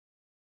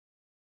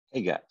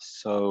Hey guys,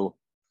 so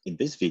in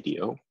this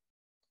video,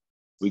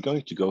 we're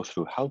going to go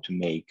through how to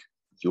make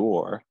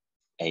your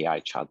AI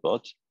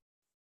chatbot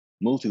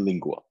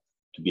multilingual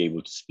to be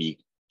able to speak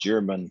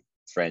German,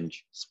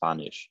 French,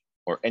 Spanish,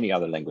 or any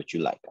other language you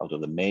like out of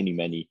the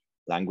many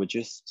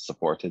languages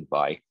supported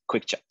by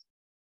Quickchat.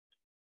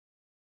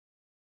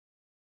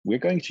 We're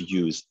going to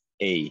use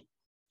a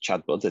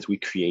chatbot that we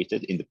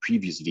created in the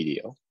previous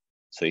video.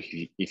 So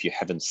if you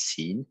haven't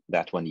seen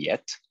that one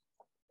yet,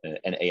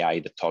 an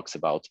AI that talks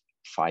about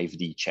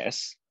 5D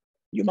chess,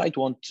 you might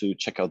want to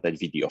check out that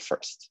video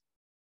first.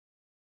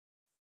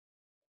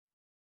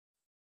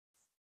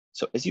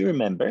 So as you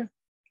remember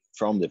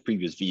from the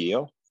previous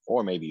video,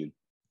 or maybe you're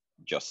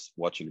just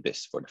watching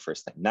this for the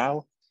first time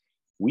now,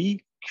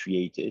 we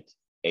created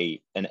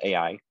an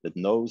AI that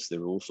knows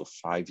the rules of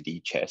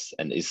 5D chess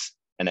and is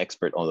an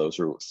expert on those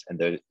rules. And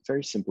the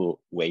very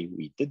simple way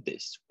we did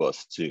this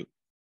was to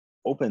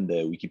open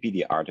the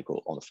Wikipedia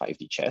article on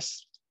 5D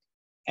chess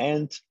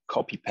and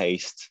copy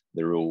paste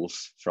the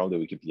rules from the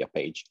Wikipedia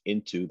page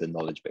into the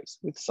knowledge base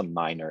with some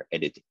minor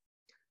editing.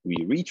 We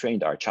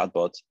retrained our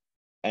chatbot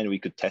and we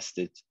could test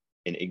it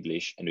in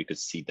English and we could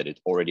see that it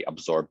already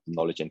absorbed the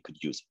knowledge and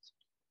could use it.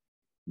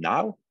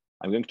 Now,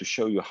 I'm going to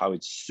show you how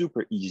it's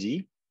super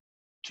easy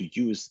to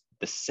use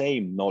the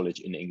same knowledge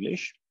in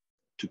English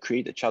to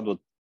create a chatbot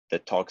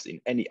that talks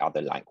in any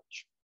other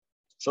language.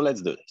 So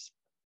let's do this.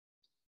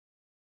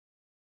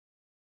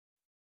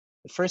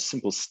 The first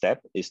simple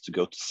step is to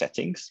go to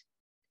settings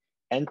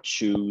and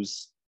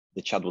choose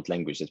the chatbot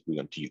language that we're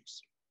going to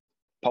use.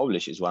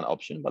 Polish is one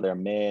option, but there are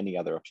many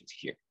other options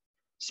here.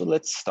 So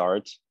let's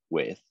start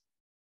with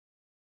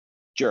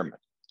German.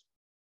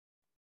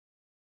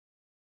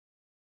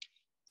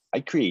 I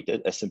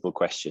created a simple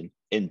question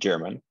in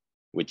German,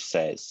 which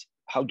says,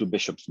 how do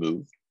bishops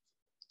move?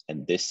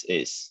 And this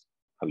is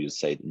how you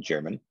say it in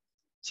German.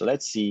 So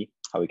let's see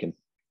how we can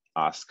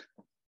ask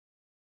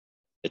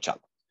the chatbot.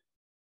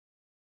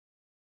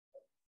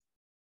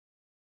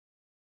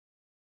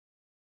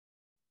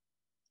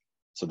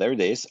 So there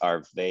it is,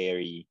 our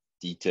very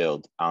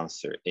detailed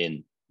answer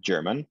in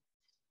German.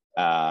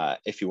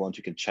 If you want,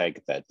 you can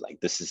check that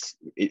this is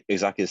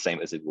exactly the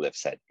same as it would have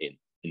said in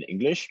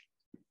English.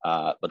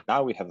 But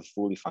now we have a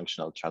fully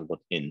functional chatbot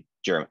in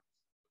German.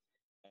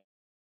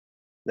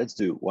 Let's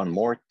do one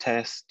more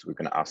test. We're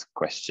going to ask a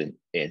question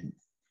in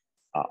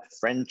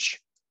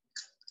French.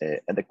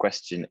 And the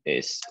question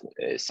is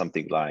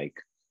something like,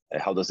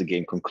 how does the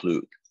game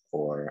conclude?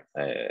 Or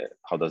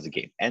how does the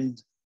game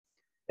end?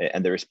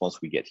 And the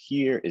response we get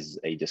here is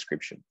a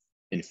description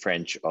in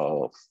French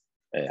of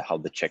how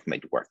the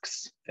checkmate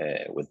works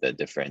with the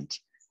different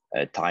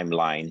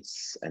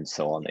timelines and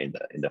so on in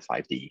the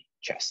 5D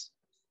chess.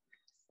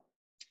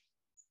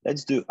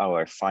 Let's do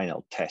our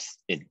final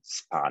test in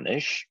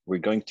Spanish. We're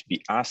going to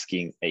be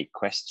asking a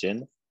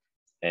question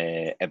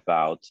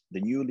about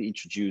the newly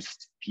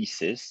introduced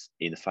pieces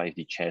in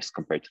 5D chess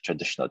compared to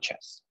traditional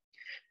chess.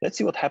 Let's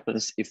see what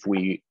happens if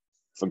we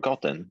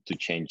forgotten to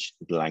change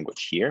the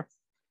language here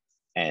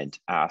and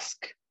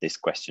ask this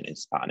question in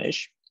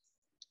Spanish.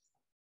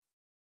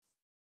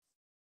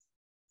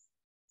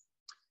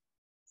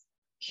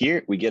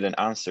 Here we get an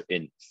answer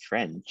in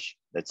French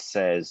that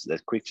says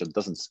that Quickchat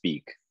doesn't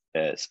speak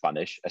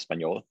Spanish,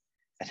 Espanol,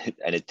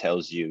 and it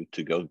tells you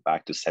to go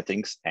back to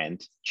settings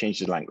and change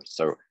the language.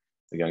 So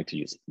we're going to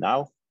use it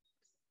now.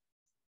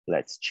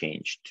 Let's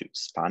change to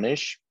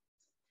Spanish.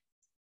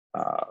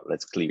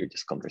 Let's clear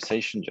this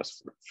conversation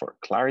just for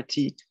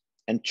clarity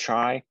and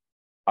try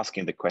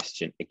asking the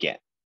question again.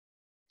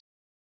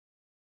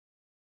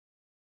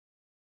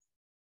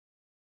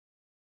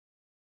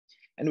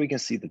 And we can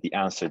see that the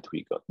answer that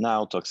we got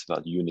now talks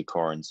about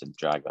unicorns and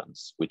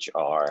dragons, which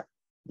are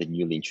the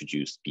newly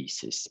introduced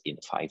pieces in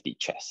 5D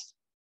chess.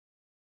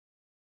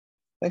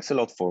 Thanks a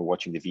lot for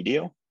watching the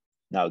video.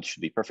 Now it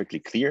should be perfectly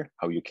clear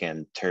how you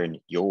can turn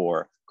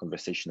your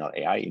conversational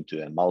AI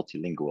into a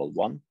multilingual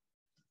one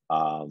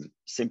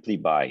simply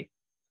by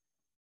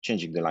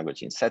changing the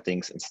language in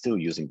settings and still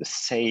using the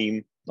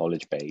same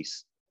knowledge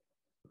base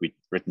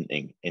written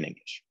in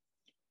English.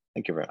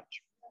 Thank you very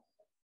much.